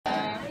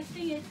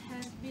it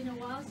has been a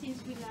while since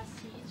we last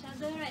see each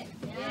other, right?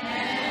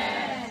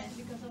 Yes.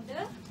 Because of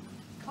the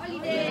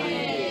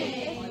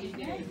Holiday.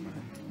 holiday.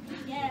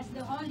 Yes,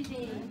 the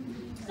holiday.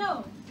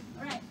 So,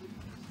 alright,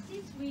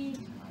 since we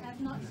have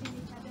not seen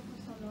each other for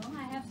so long,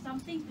 I have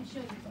something to show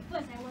you. But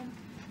first, I want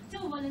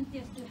 2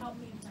 volunteers to help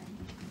me find.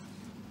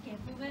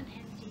 Kesevan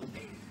and Jane.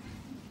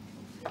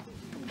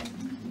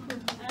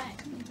 Alright.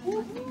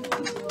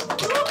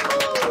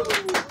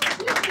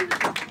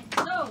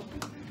 So,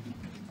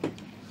 look,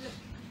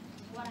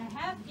 what I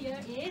have here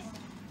is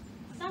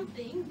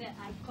something that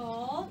I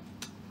call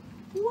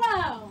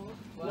wow.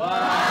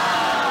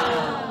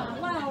 Wow!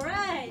 Wow,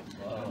 right?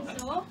 Wow.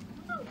 So,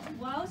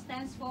 wow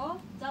stands for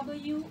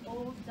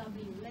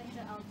W-O-W.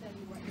 Later I'll tell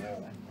you what it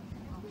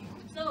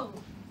is. So,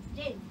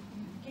 Jane,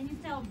 can you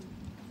tell me,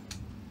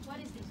 what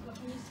is this? What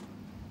can you see?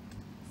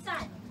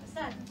 Sun.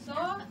 Sun. So,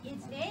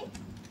 it's a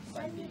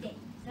Sunny day.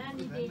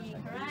 sunny day,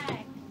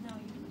 correct. Now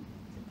you.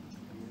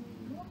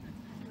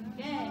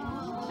 Okay.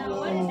 Now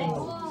what is this?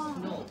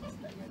 Snow.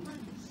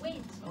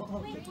 Wait.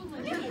 Wait.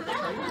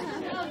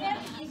 No,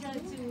 very eager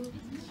to.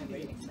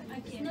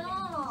 Okay. Snow.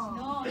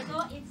 No, so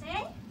it's a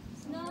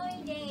Snowy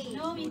day.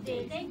 snowy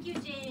day. Thank you,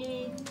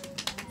 Jane.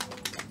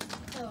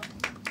 So,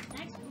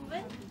 next,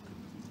 Kumpulan.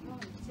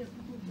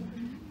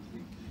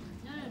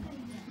 No.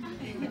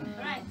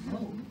 Alright.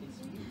 Oh, it's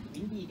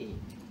windy day.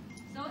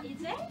 So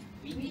it's a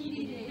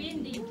windy day.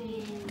 Windy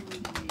day.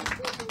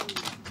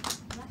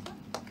 Last one.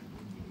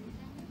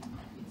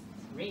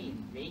 It's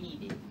rainy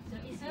day. So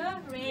it's a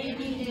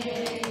rainy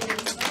day.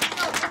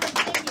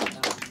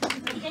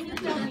 So can you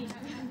tell me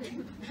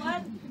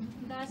what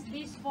does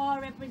this 4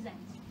 represent?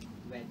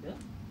 Weather.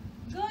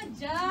 Good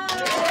job. So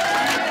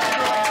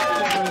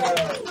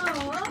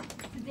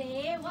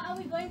today, what are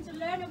we going to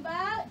learn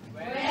about?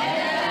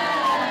 Alright.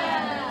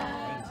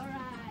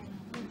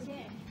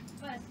 Okay.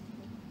 First,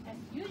 as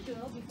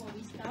usual, before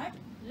we start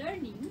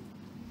learning,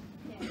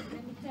 let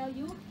me tell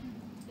you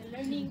the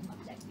learning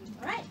objectives.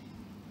 Alright?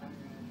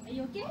 Are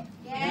you okay?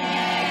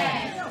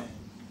 Yes. So,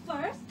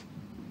 first,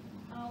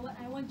 what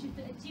I want you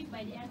to achieve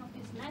by the end of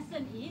this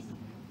lesson is,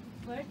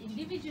 first,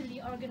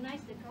 individually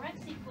organize the correct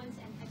sequence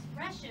and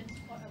expressions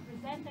for a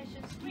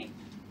presentation script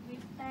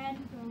with 10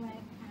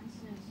 correct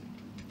answers.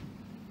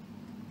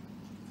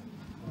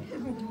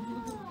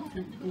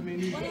 Too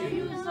many. Why are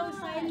you so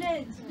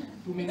silent?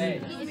 Too many. Hey.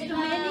 Is it too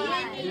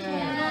many?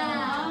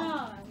 Yeah.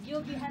 Oh,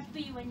 you'll be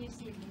happy when you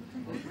see me.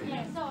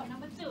 Yeah, so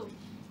number 2.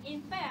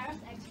 In pairs,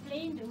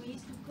 explain the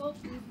ways to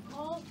cope with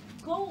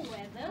cold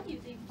weather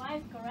using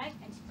 5 correct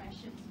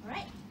expressions.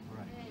 Alright?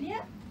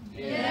 Clear?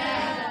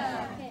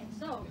 Yeah. Okay,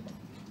 so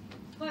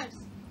first,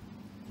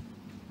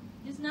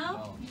 just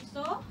now you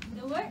saw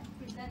the word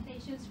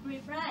presentation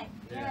script, right?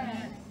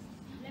 Yes.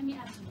 Let me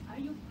ask you, are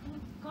you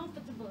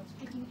comfortable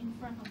speaking in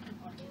front of the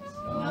audience?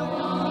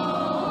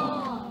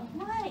 No.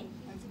 Why?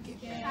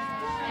 Shy.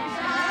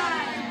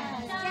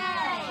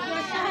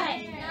 You're shy.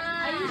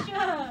 Are you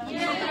sure?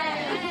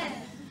 Yes.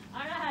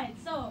 Alright,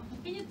 so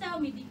can you tell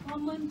me the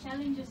common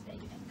challenges that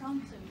you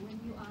encounter when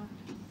you are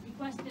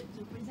requested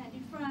to present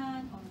in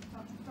front or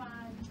talk in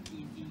front?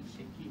 Easy,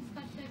 shaky.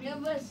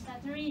 Nervous.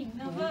 Stuttering,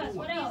 nervous,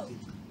 what else?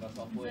 Lots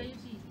of words.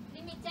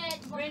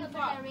 Limited Brain fog.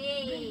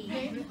 vocabulary.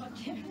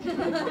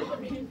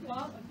 Brain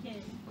fog, okay.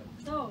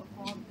 So,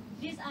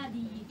 these are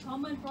the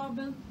common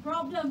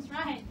problems,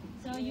 right?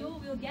 So you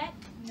will get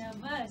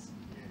nervous.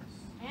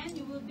 And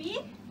you will be?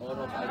 Out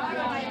of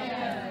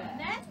idea.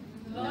 Then?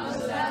 Low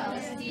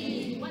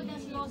self-esteem. What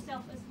does low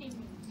self-esteem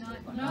mean? No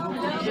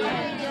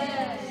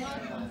confidence. Not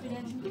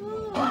confidence.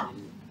 Good.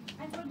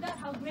 I forgot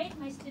how great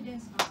my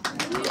students are.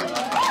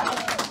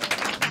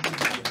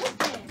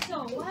 Okay, so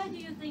why do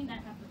you think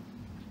that happened?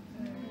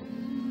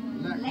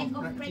 Lack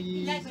of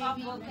practice. Lack of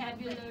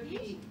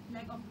vocabulary.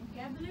 Lack of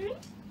vocabulary?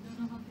 Don't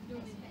know how to do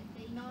it.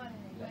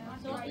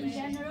 So in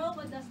general,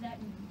 what does that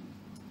mean?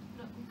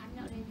 I'm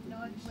not ready.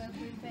 Not well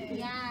prepared.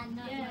 Yeah,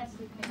 not Yes,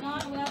 well prepared.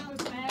 not well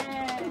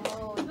prepared.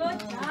 Good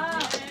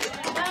job.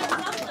 Now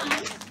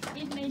sometimes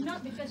it may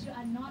not because you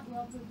are not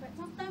well prepared.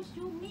 Sometimes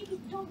you maybe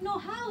don't know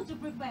how to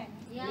prepare.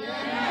 Yeah.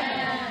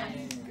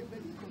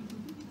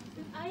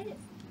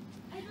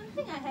 I don't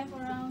think I have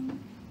around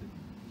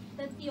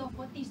 30 or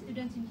 40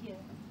 students in here.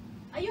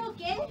 Are you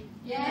okay?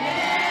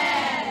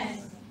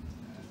 Yes.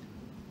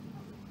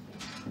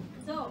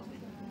 So,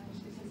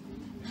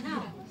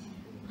 now,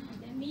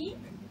 let me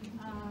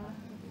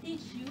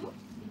teach you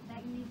the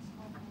techniques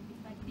of an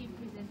effective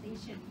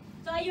presentation.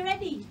 So, are you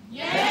ready?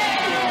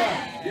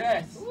 Yes.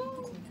 Yes.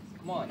 Woo.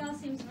 Come on. Carl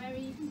seems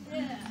very...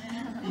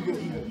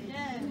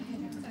 Yeah.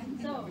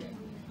 So,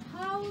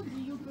 how do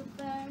you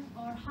prepare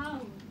or how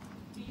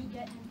do you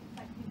get an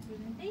effective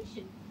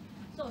presentation?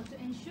 So, to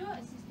ensure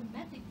a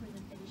systematic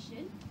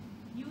presentation,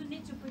 you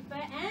need to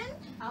prepare an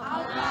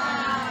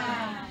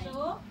outline.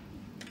 So,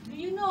 do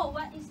you know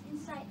what is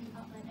inside the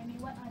outline? I mean,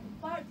 what are the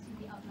parts in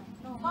the outline?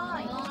 No.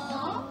 Points.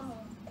 No.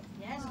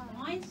 Yes,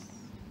 points.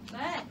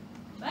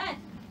 But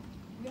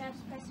we have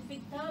specific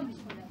terms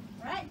for them,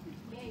 right?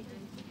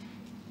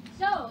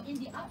 So, in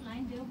the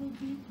outline, there will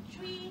be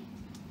 3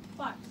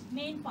 parts,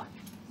 main parts.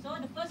 So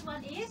the first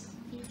one is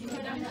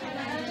Introduction.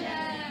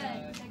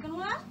 Second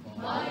one,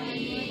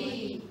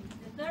 Body.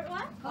 the third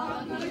one,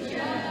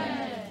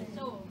 Conclusion.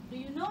 So do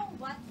you know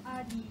what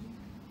are the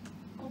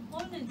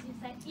components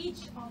inside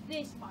each of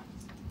these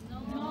parts? No.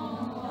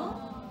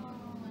 No?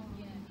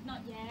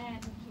 Not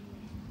yet. Okay.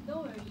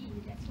 Don't worry.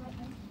 That's what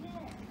I'm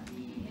here.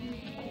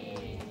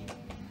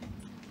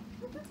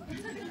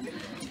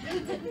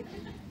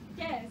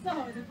 Okay. So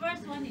the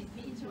first one is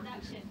the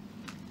introduction.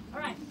 All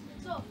right.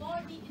 So for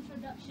the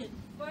introduction,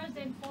 first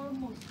and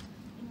foremost,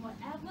 in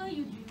whatever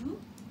you do,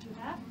 you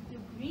have to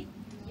greet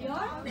your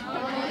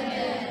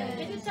audience.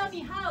 Can you tell me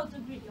how to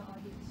greet your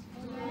audience?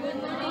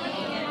 Good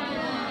morning,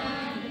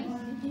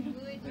 everyone.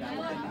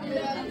 Good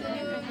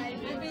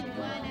afternoon,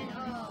 everyone and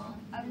all.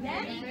 And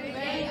then,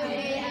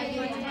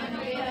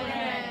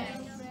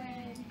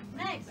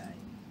 next,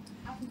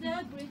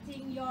 after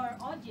greeting your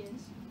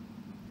audience,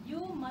 you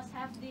must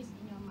have this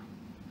in your mind.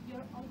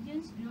 Your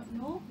audience do not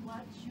know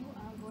what you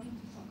are going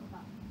to talk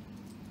about.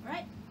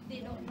 Right? They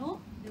don't know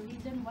the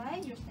reason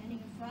why you're standing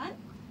in front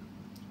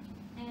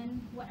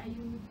and what are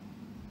you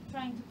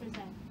trying to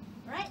present.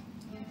 Right?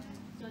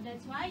 So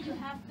that's why you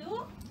have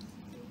to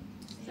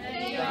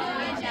State your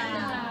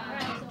agenda.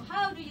 Right. So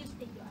how do you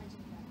state your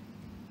agenda?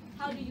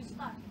 How do you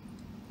start?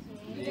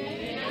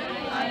 Today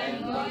I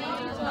am going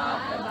to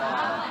talk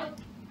about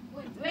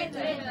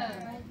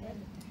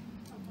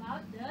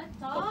About the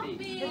topic.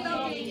 The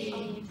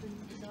topic.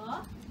 So,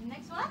 the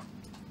next one?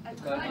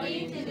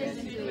 According to the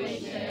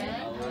situation,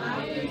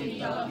 I will be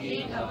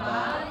talking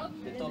about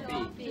The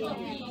topic.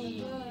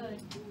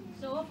 Good.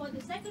 So for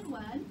the second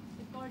one,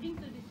 according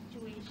to the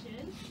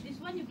situation, this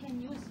one you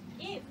can use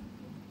if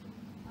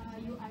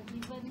you are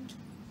given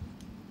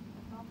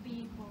a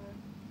topic or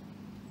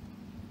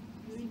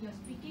during your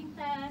speaking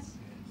test.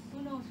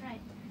 Who knows,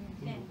 right?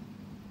 Then.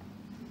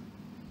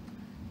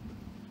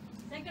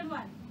 Second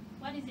one,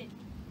 what is it?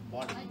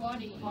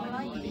 body.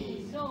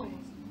 Body. So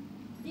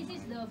this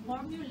is the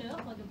formula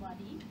for the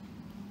body.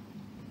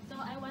 So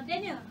I want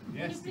Daniel,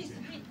 Yes, can you please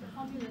teacher. read the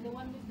formula, the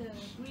one with the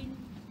green.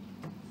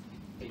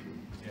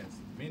 Yes.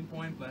 Main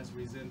point plus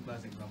reason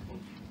plus example.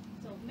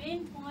 So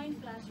main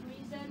point plus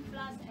reason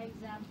plus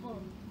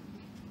example.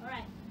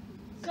 Alright.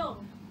 So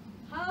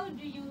how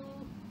do you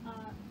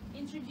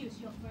introduce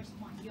your first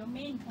point, your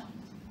main point?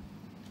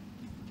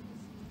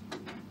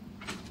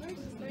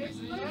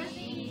 First,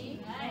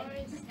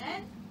 Right.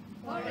 And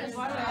for a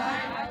start,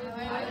 I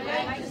would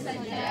like to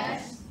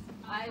suggest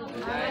I would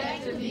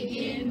like to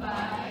begin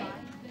by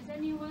does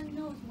anyone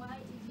knows why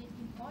is it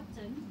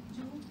important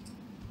to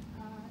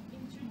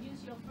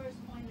introduce your first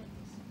point like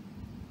this?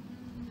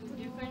 To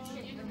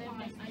differentiate the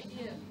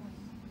idea.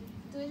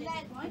 To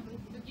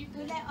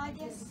let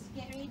audience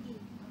get ready.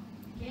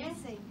 Yes.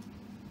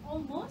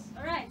 Almost.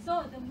 Alright,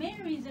 so the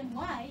main reason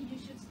why you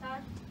should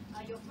start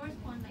your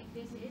first point like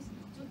this is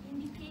to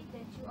indicate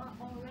that you are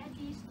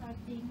already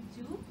starting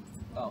to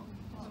Oh.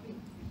 talk.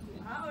 You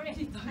are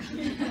already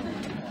talking.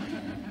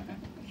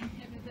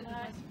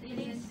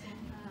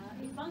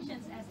 It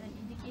functions as an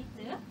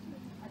indicator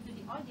to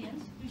the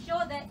audience to show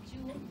that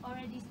you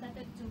already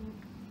started to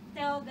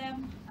tell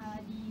them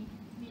the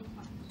main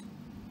part.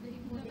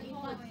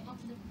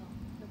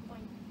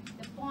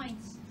 The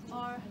points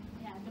or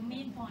the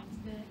main points,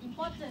 the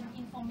important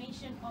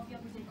information of your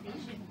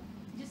presentation.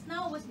 Just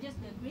now was just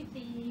the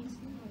greetings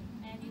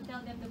and you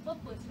tell them the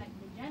purpose, like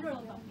the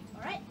general topic.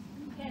 Alright?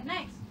 Okay,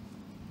 next.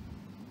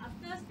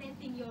 After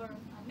stating your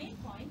main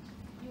point,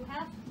 you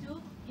have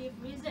to give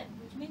reason,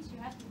 which means you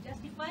have to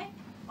justify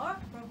or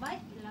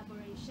provide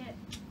elaboration.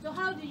 So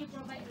how do you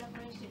provide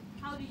elaboration?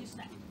 How do you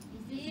start?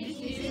 this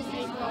is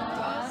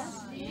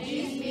because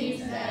this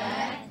means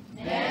that,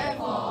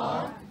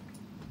 therefore.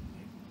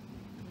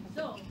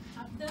 So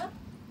after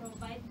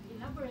provide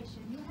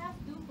elaboration, you have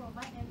to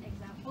provide an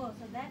example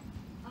so that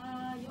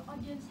your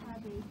audience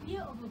have a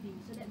clear overview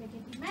so that they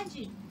can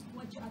imagine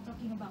what you are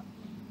talking about.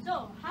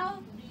 So how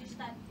do you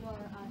start your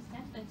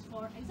sentence,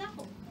 for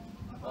example?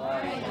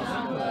 For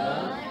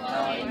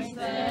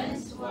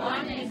instance,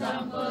 one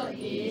example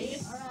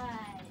is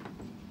Alright,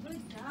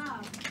 good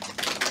job.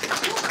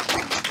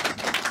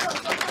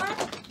 So far,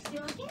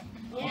 still okay?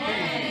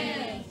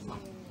 yes.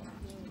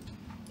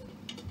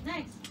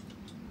 Next,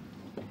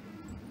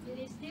 it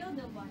is still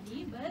the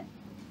body, but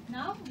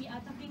now we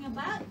are talking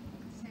about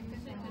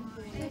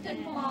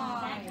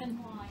second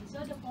point. So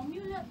the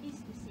formula is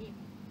the same.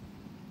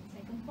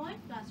 Second point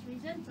plus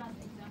reason plus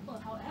example.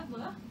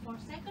 However, for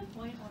second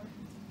point or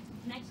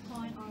next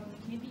point or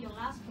maybe your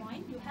last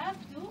point, you have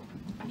to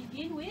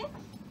begin with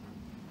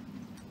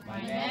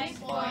My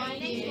next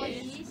point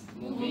is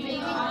moving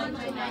on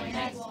to my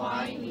next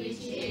point,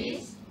 which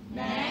is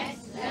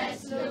next.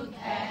 Let's look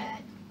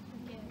at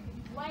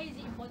why is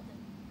it important?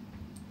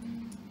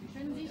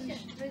 Transition.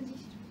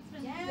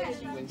 Yes,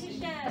 transition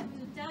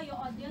to tell your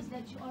audience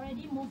that you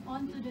already moved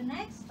on to the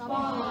next point.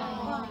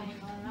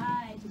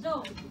 Alright,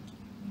 so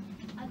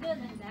other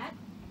than that,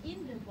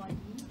 in the body,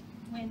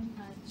 when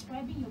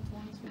describing your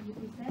points, when you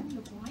present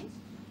your points,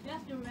 you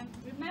have to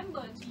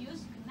remember to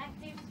use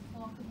connectives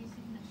for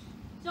cohesiveness.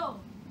 So,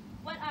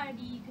 what are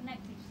the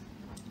connectives?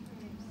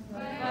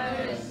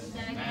 First,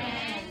 second,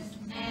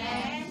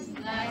 next,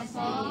 last,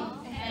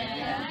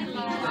 and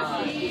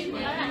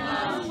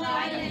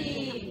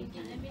finally.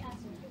 Let me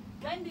ask you,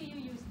 when do you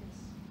use this?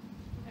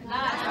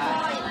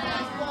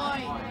 Last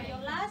point.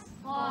 Your last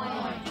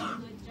point.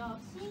 Good job.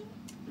 See?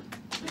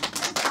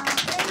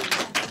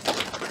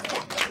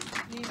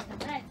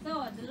 Right,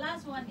 so the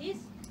last one is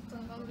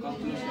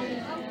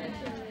conclusion.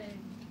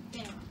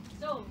 Okay,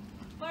 so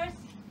first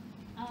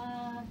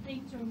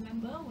thing to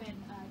remember when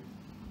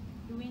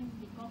doing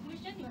the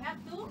conclusion, you have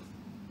to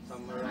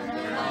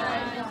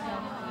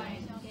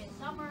summarize. Okay,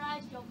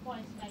 summarize your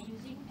points by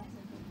using as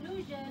a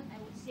conclusion. I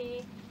would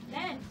say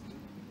then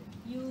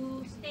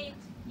you state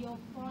your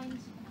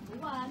point number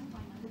 1,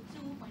 point number 2,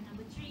 point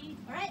number 3.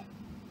 Alright?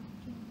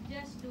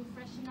 Just to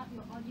freshen up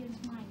your audience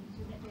mind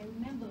so that they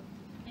remember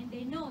and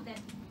they know that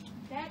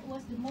that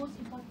was the most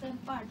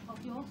important part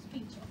of your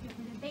speech, of your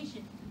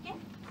presentation. Okay?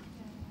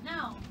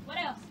 Now, what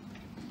else?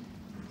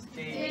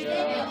 State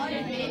your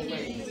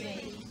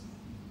observations.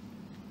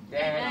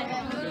 That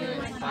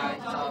concludes my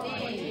talk for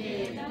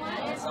today.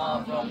 That's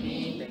all from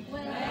me. I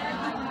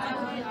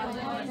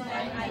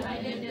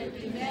did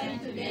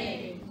present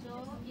today. So,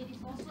 it is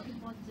also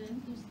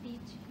important to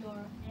state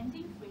your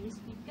ending phrase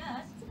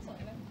because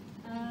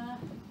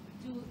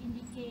to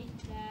indicate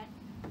that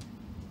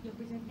your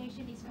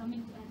presentation is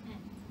coming to an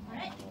end.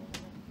 Alright?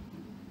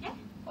 Yeah?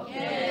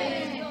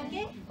 Okay. You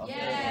okay?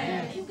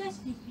 Yes. Are you guys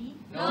sleepy?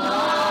 No.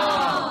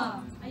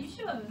 Are you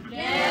sure?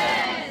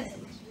 Yes.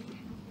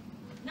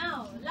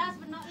 Now, last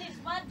but not least,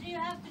 what do you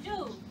have to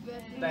do?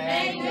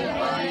 Thank the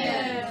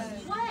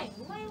audience. Why?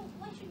 Why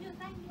should you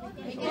thank the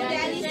audience? Because they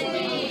are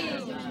listening.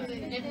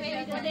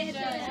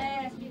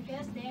 Yes,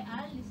 because they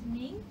are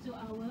listening to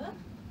our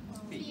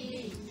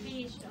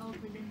speech, our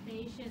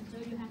presentation. So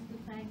you have to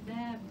thank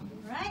them,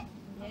 right?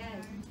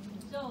 Yes.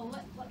 So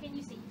what can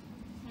you say?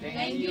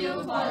 Thank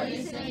you for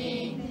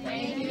listening.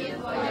 Thank you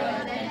for your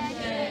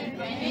attention.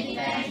 Many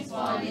thanks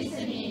for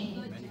listening.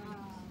 Good job.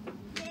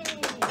 Yay.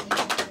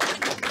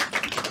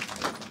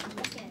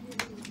 Okay.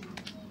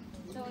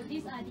 So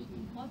these are the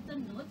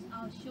important notes.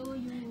 I'll show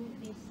you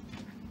this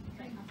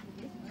right after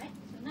this. Alright.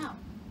 So now,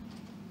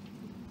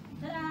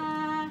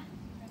 ta-da!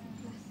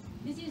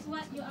 This is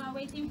what you are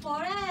waiting for,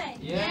 right?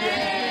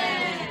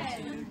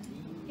 Yes.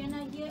 Can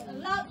I hear a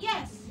loud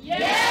yes?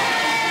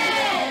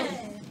 Yes.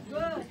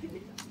 Good.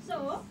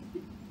 So,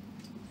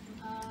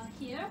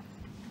 here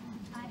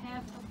I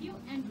have a few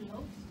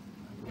envelopes.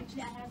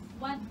 Actually, I have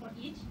one for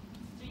each.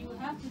 So you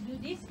have to do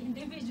this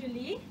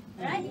individually,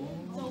 right?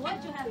 So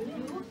what you have to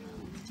do,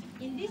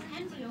 in this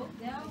envelope,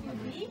 there will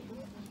be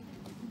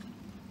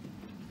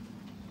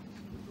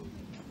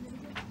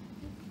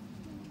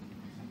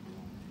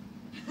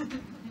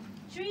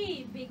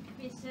three big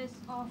pieces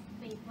of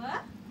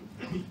paper,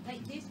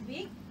 like this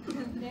big.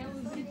 There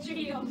will be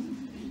three of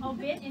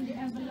it in the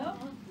envelope,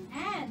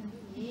 and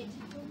it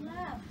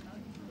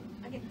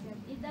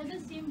it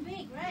doesn't seem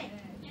big, right?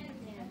 Yeah.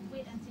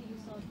 Wait until you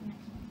saw the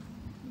next one.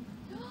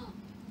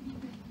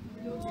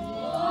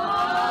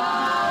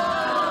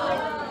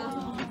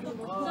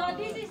 So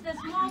this is the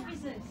small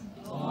pieces.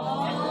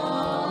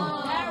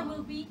 There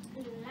will be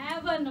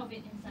 11 of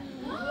it inside.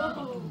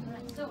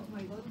 Right, so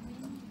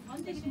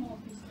on the small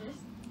pieces,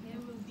 there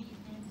will be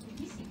an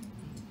ABC.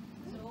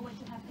 So what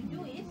you have to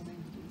do is,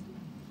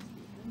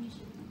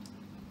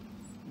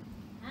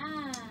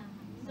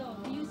 so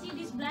do you see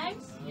these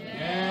blanks?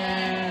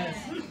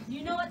 Yes. Do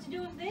you know what to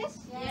do with this?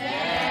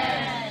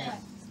 Yes.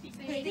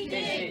 Paste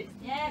it.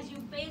 Yes, you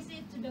paste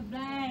it to the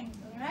blanks.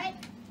 Alright?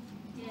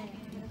 Yeah.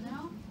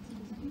 Now,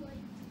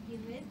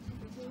 give it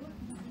to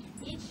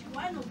each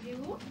one of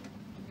you.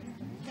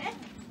 Okay?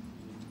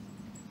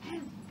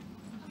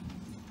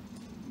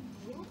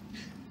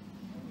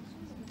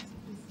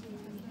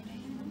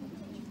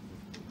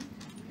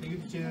 Thank you,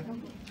 teacher.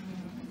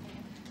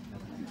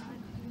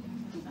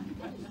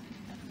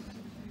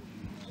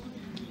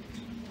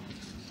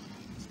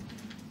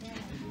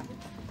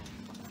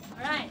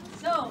 Alright,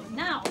 so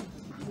now.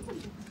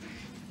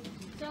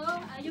 So,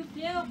 are you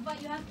clear of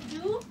what you have to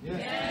do?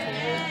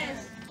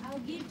 Yes. I'll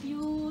give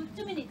you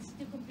 2 minutes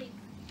to complete.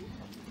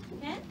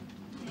 Can?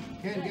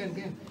 Can.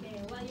 Okay,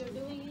 while you're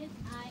doing it,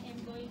 I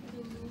am going to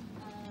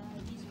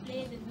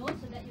display the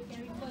notes so that you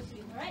can refer to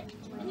it, alright?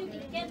 And you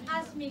can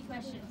ask me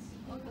questions.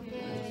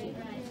 Okay.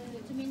 Right, so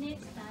 2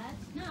 minutes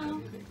starts now.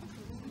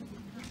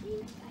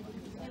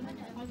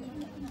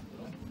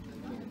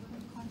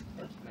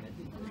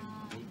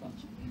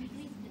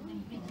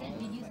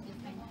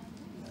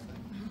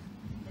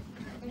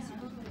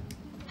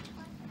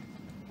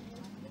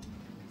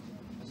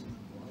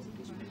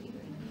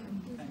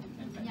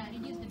 Yeah,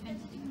 reduce the pen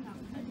stick.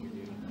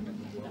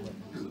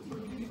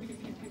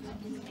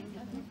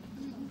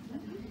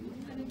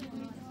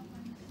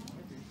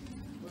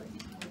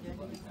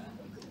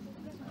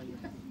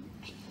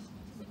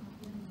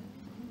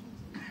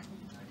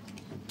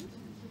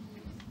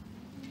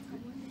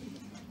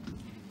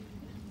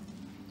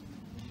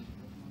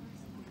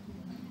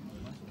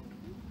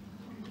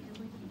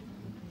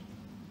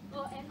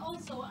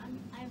 also, I'm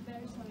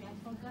very sorry, I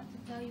forgot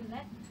to tell you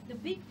that the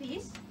big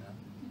piece,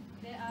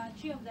 there are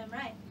 3 of them,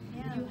 right?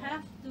 Yeah. You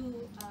have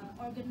to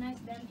organize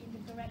them in the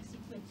correct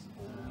sequence.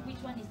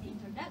 Which one is the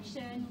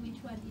introduction,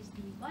 which one is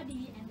the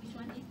body, and which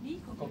one is the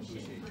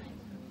conclusion.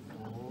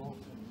 Oh.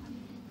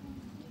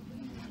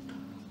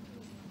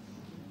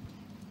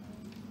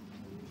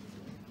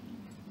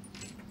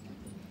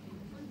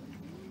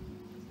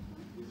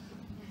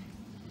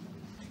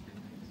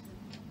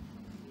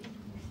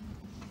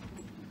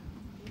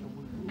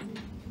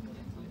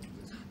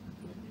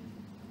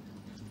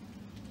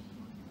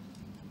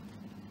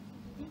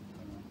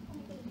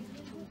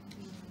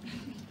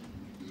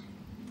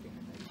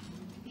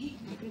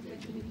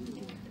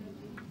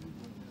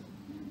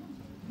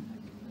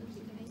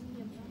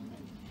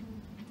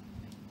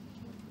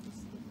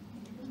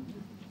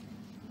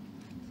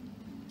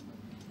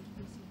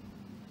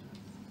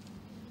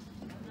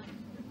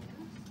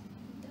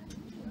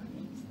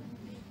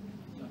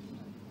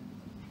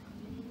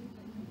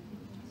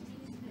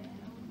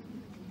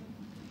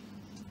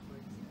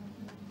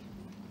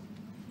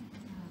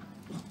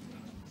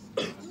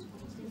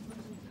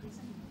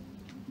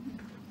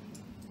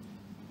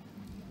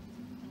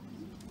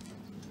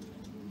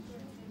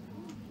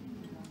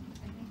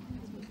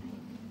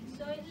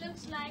 So it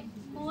looks like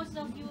most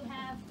of you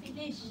have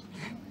finished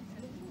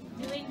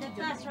doing the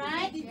task,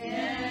 right?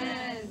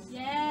 Yes.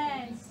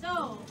 Yes.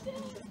 So,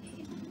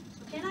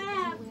 can I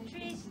have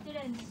 3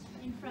 students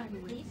in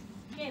front, please?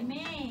 Okay,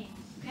 May,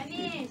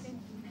 Kanis.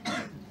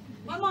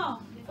 One more.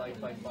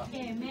 Five.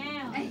 Okay,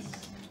 Mel.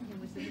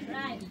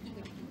 Right.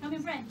 Come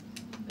in front.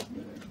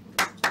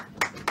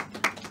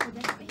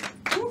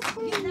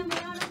 Give them a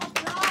round of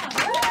applause.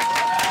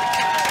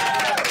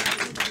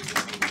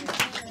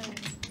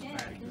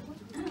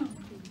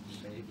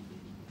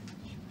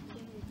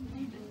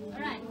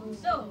 Alright,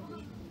 so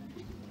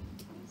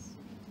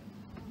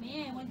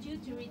May, I want you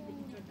to read the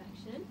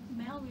introduction.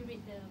 Mel will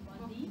read the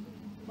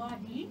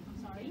body,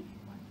 sorry.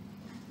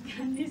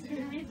 And this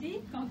will read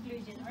the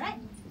conclusion, alright?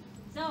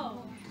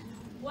 So,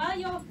 while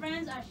your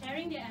friends are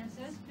sharing their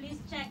answers, please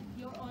check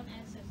your own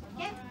answers,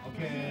 okay?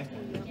 Okay.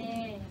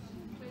 Okay.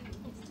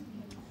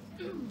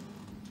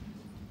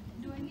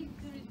 Do I need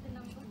to read the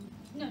number?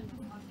 No.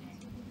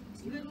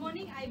 Good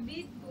morning, I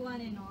bid to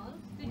one and all.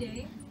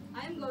 Today,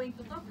 I am going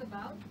to talk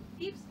about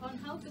tips on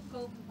how to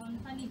cope on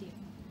sunny day.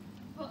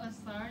 For a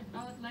start,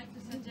 I would like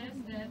to suggest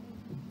that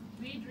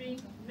we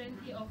drink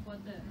plenty of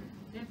water.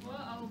 Therefore,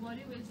 our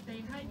body will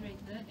stay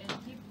hydrated and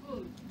keep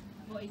cool.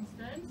 For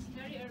instance,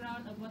 carry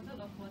around a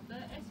bottle of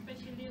water,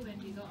 especially when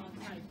we go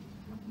outside.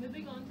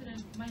 Moving on to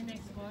my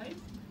next point,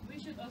 we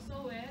should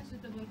also wear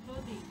suitable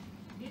clothing.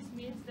 This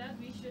means that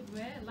we should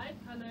wear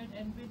light-colored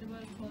and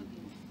breathable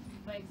clothing.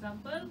 For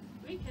example,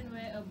 we can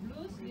wear a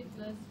blue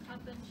sleeveless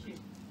cotton shirt.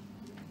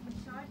 In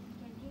short, you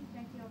can drink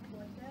plenty of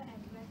water and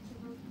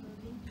vegetable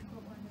clothing to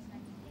cope on a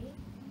sunny day.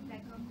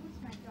 That concludes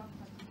my talk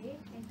for today.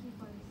 Thank you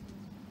for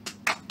listening.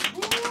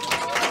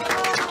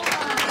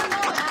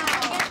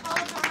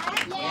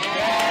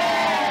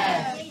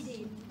 Yes!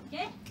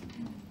 Okay?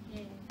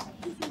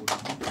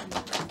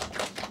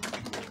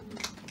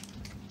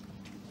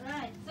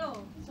 Right,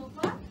 so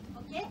far?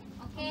 Okay?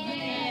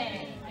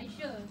 Okay. Are you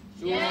sure?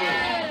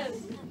 Yes!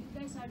 You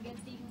guys are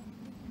getting...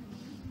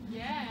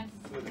 Yes!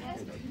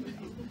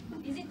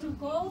 Is it too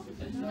cold?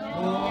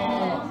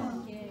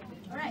 No. Okay.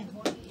 Alright.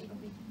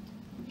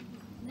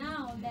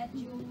 Now that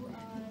you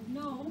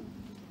know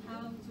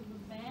how to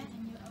prepare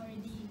and you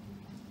already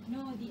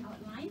know the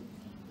outline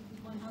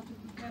on how to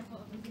prepare for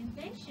a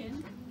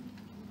presentation,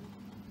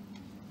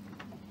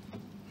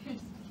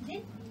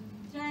 then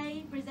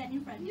try present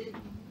in front.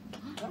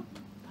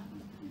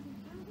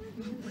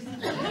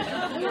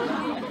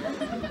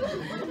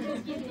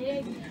 Just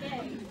kidding.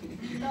 Okay.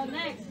 So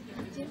next.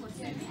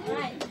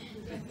 Alright.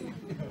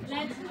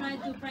 Let's try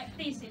to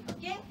practice it,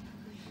 okay?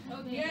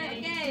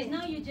 Okay.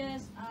 Now you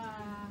just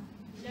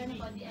learn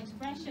about the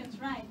expressions,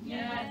 right? You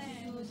know what to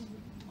use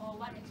or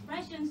what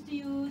expressions to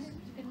use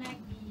to connect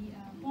the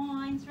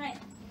points, right?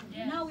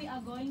 Yes. Now we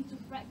are going to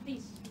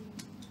practice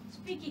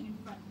speaking in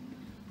front.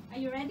 Are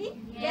you ready?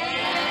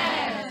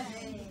 Yes.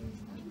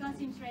 Because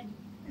seems ready.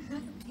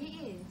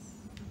 He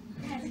is.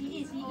 Yes,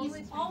 he is. He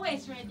is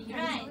always ready,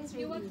 right?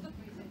 He wants to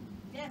present.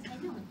 Yes, I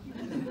know.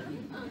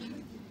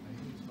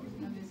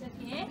 It's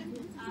okay.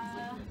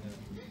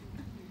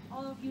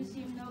 All of you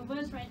seem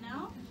nervous right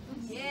now.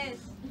 Yes.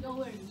 Don't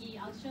worry,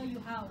 I'll show you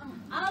how.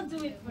 I'll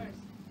do it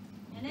first.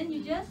 And then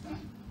you just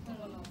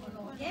follow,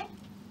 okay?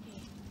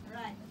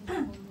 Alright.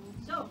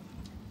 So,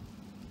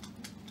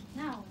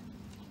 now,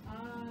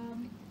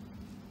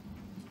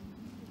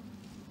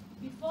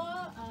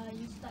 before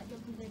you start your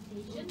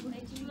presentation,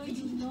 make sure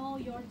you know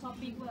your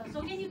topic well.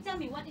 So can you tell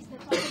me what is the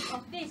topic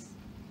of this?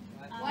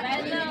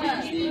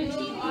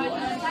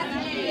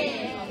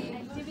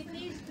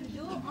 Activities to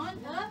do on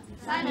a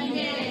sunny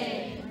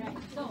day. Alright,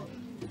 so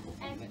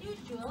as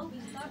usual, we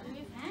start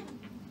with an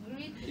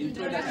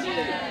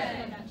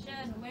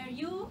introduction where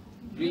you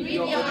Greet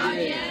your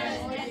audience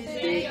and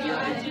state your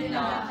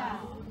agenda.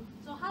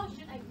 So how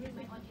should I greet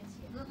my audience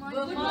here? Good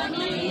Good morning.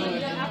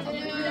 Good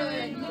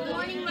afternoon. Good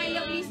morning, my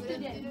lovely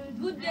students.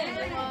 Good day,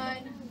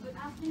 everyone. Good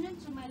afternoon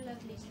to my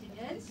lovely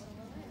students.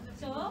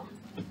 So,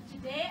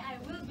 today I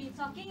will be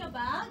talking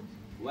about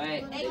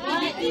Wait.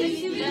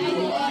 activities to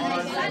do on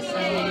a sunny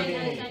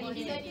day.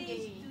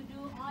 Activities to do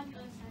on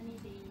a sunny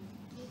day.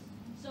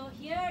 So,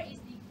 here is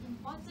the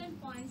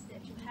important points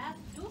that you have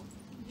to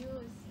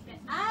use. That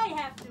I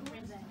have to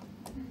present.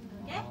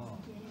 Okay?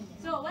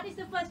 So, what is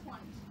the first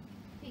point?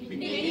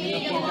 Picnic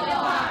in the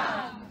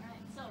park.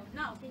 Alright, so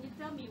now can you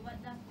tell me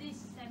what does this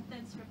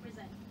sentence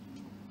represent?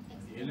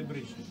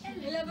 Elaboration.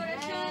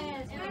 Elaboration.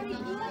 Yes, very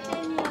good,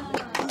 Daniel.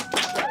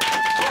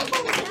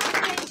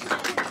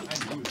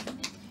 I'm good.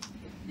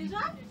 This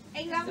one?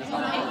 Example.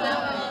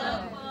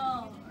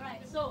 Example.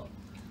 Right, so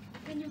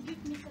can you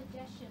give me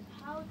suggestion?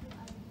 How do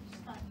I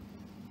start?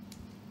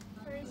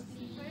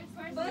 Firstly,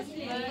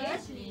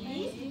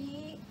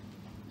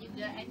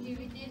 The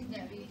activities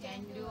that we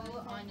can do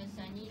on a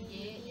sunny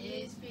day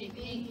is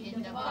picnic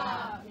in the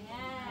park.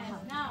 Yes.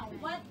 Now,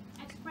 what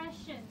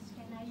expressions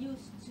can I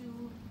use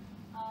to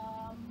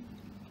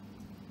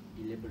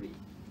Elaborate.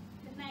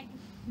 connect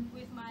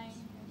with my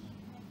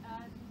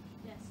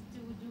yes, to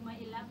do my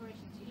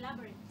elaboration, to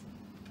elaborate?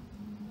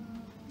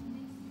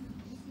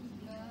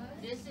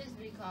 This is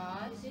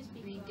because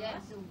we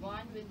get to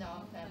bond with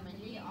our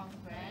family or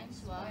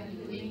friends while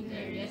doing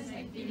various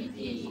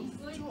activities.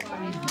 Good job.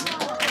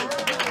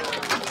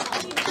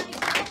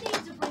 Exciting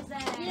to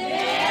present.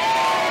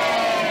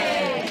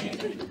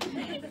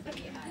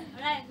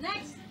 Alright,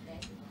 next.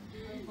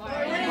 For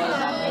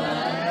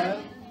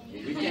example,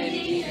 We can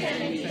eat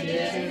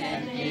sandwiches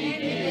and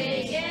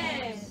play.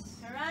 Yes,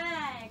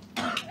 correct.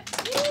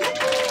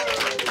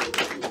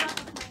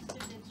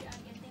 Students, you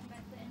are getting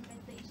better and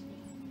better each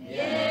day.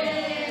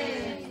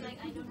 It's like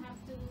I don't have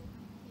to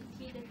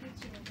be the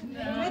teacher.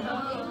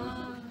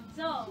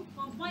 So,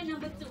 for point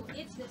number 2,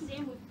 it's the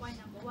same with point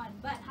number 1.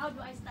 But how do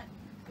I start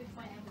with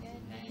point number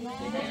 2?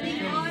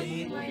 Moving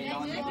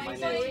on to my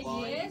next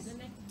point. The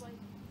next point.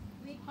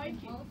 We can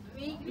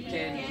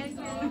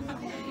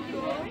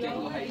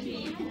go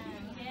hiking.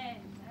 Yes,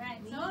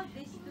 alright. So,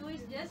 these two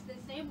is just the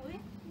same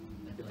with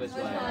The first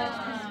one.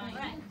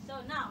 Alright, so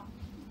now,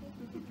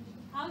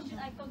 how should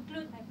I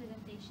conclude my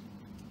presentation?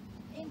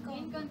 In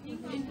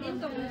conclusion,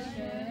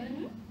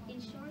 in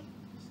short,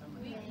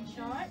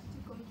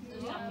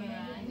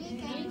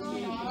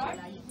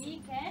 we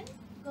can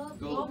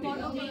go for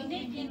a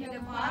picnic in the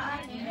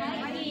park and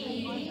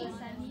hiking on a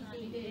sunny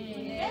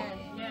day.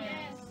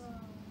 Yes.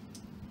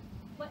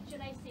 What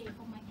should I say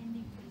for my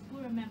ending phrase? Who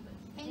remembers?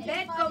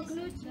 that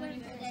concludes my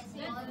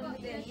Aziza,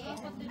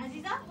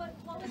 what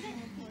was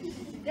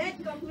it? that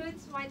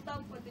concludes my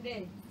talk for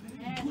today.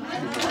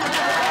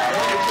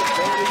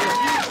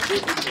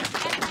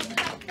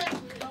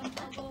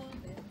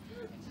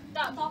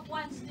 Top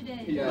one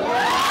student. Yeah.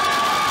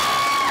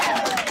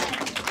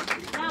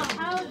 Now,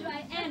 how do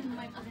I end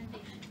my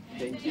presentation?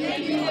 Thank you.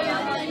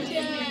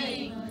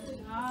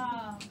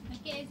 Ah.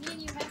 Okay, Ezlynn,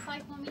 you have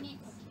 5 more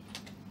minutes.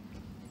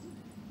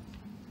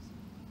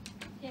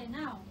 Okay,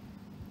 now,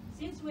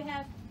 since we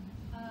have,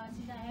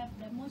 since I have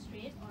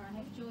demonstrated or I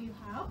have shown you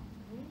how,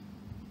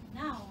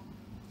 now,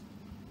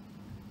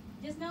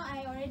 just now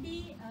I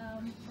already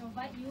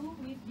provide you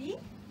with the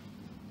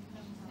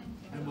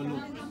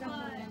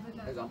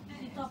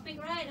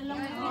topic, right? Along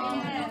with the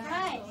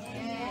right?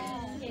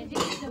 Okay,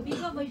 this is the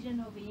bigger version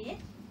of it.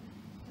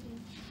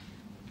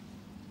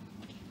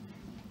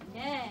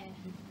 Yeah.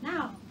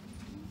 Now,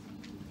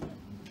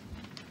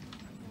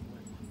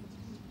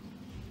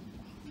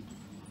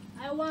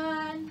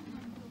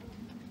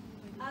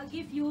 I'll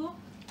give you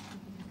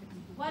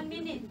 1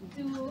 minute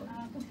to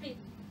complete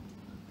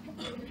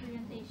the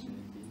presentation.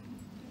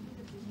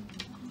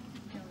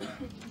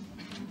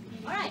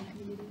 Alright,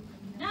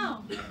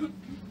 now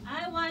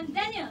I want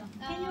Daniel.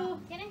 Can you?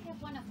 Can I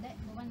have one of that,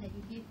 the one that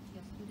you give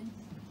your students?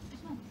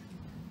 Which one?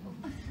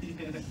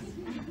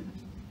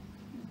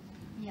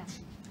 Yeah.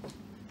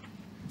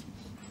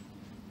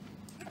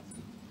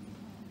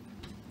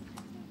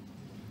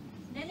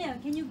 Daniel,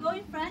 can you go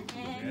in front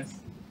and Yes.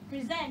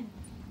 present?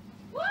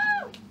 Woo!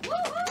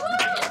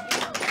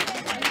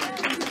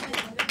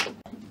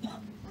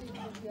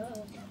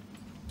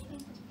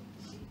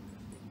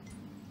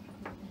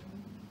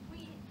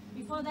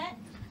 Before that,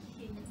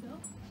 here you go.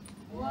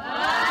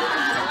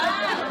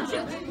 Wow!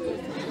 Okay.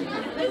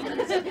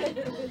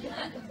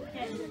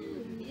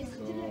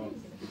 So,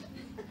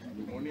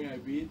 good morning, I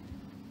bid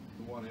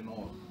to one and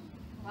all.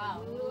 Wow.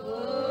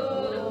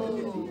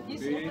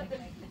 Today,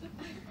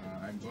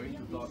 I'm going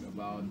to talk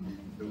about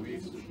the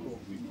ways to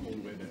cope with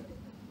cold weather.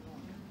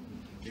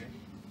 Okay.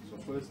 So,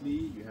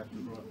 firstly, you have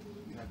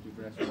to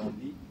dress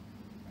warmly,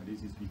 and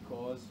this is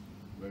because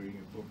wearing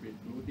appropriate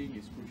clothing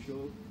is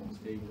crucial for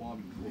staying warm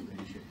in cold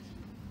conditions.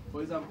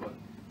 For example,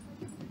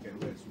 you can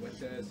wear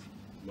sweaters,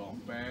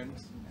 long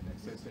pants, and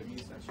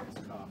accessories such as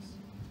scarves.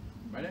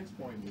 My next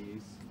point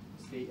is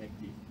stay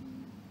active.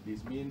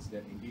 This means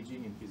that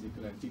engaging in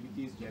physical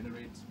activities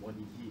generates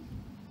body heat,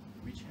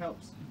 which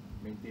helps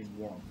maintain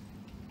warmth.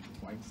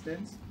 For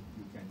instance,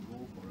 you can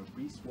go for a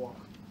brisk walk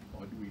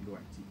or do indoor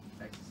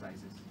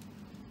exercises.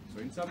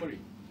 So in summary,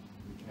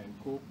 we can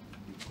cope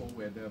with cold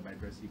weather by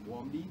dressing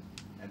warmly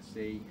and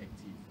staying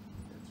active.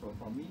 That's all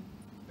from me.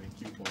 Thank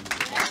you for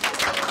listening.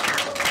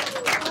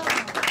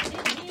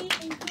 Did he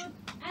include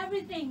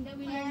everything that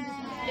we learned this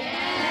morning?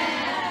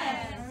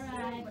 Yes!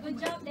 Alright, good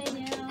job,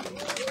 Daniel.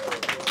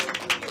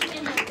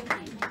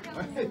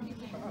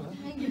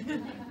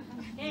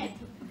 Okay,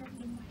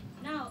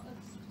 now a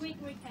quick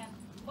recap.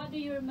 What do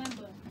you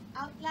remember?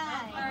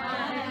 Outline.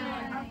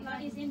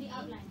 What is in the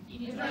outline?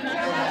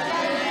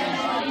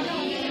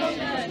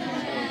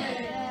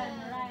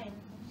 Alright,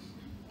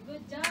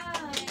 good job.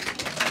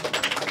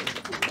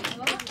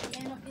 So, at the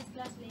end of this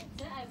class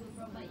lecture, I will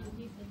provide you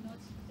with the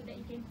notes so that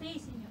you can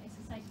paste in your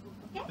exercise book,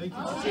 okay? Thank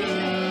you.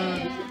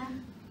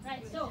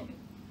 Right, so,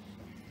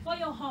 for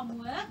your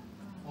homework,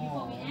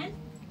 before we end,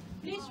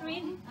 please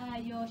read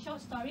your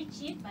short story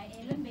cheat by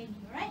Ezlynn Lee,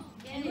 alright?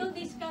 And we'll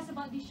discuss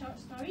about this short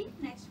story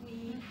next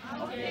week.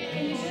 Okay.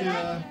 Can you do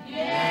that?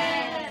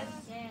 Yes.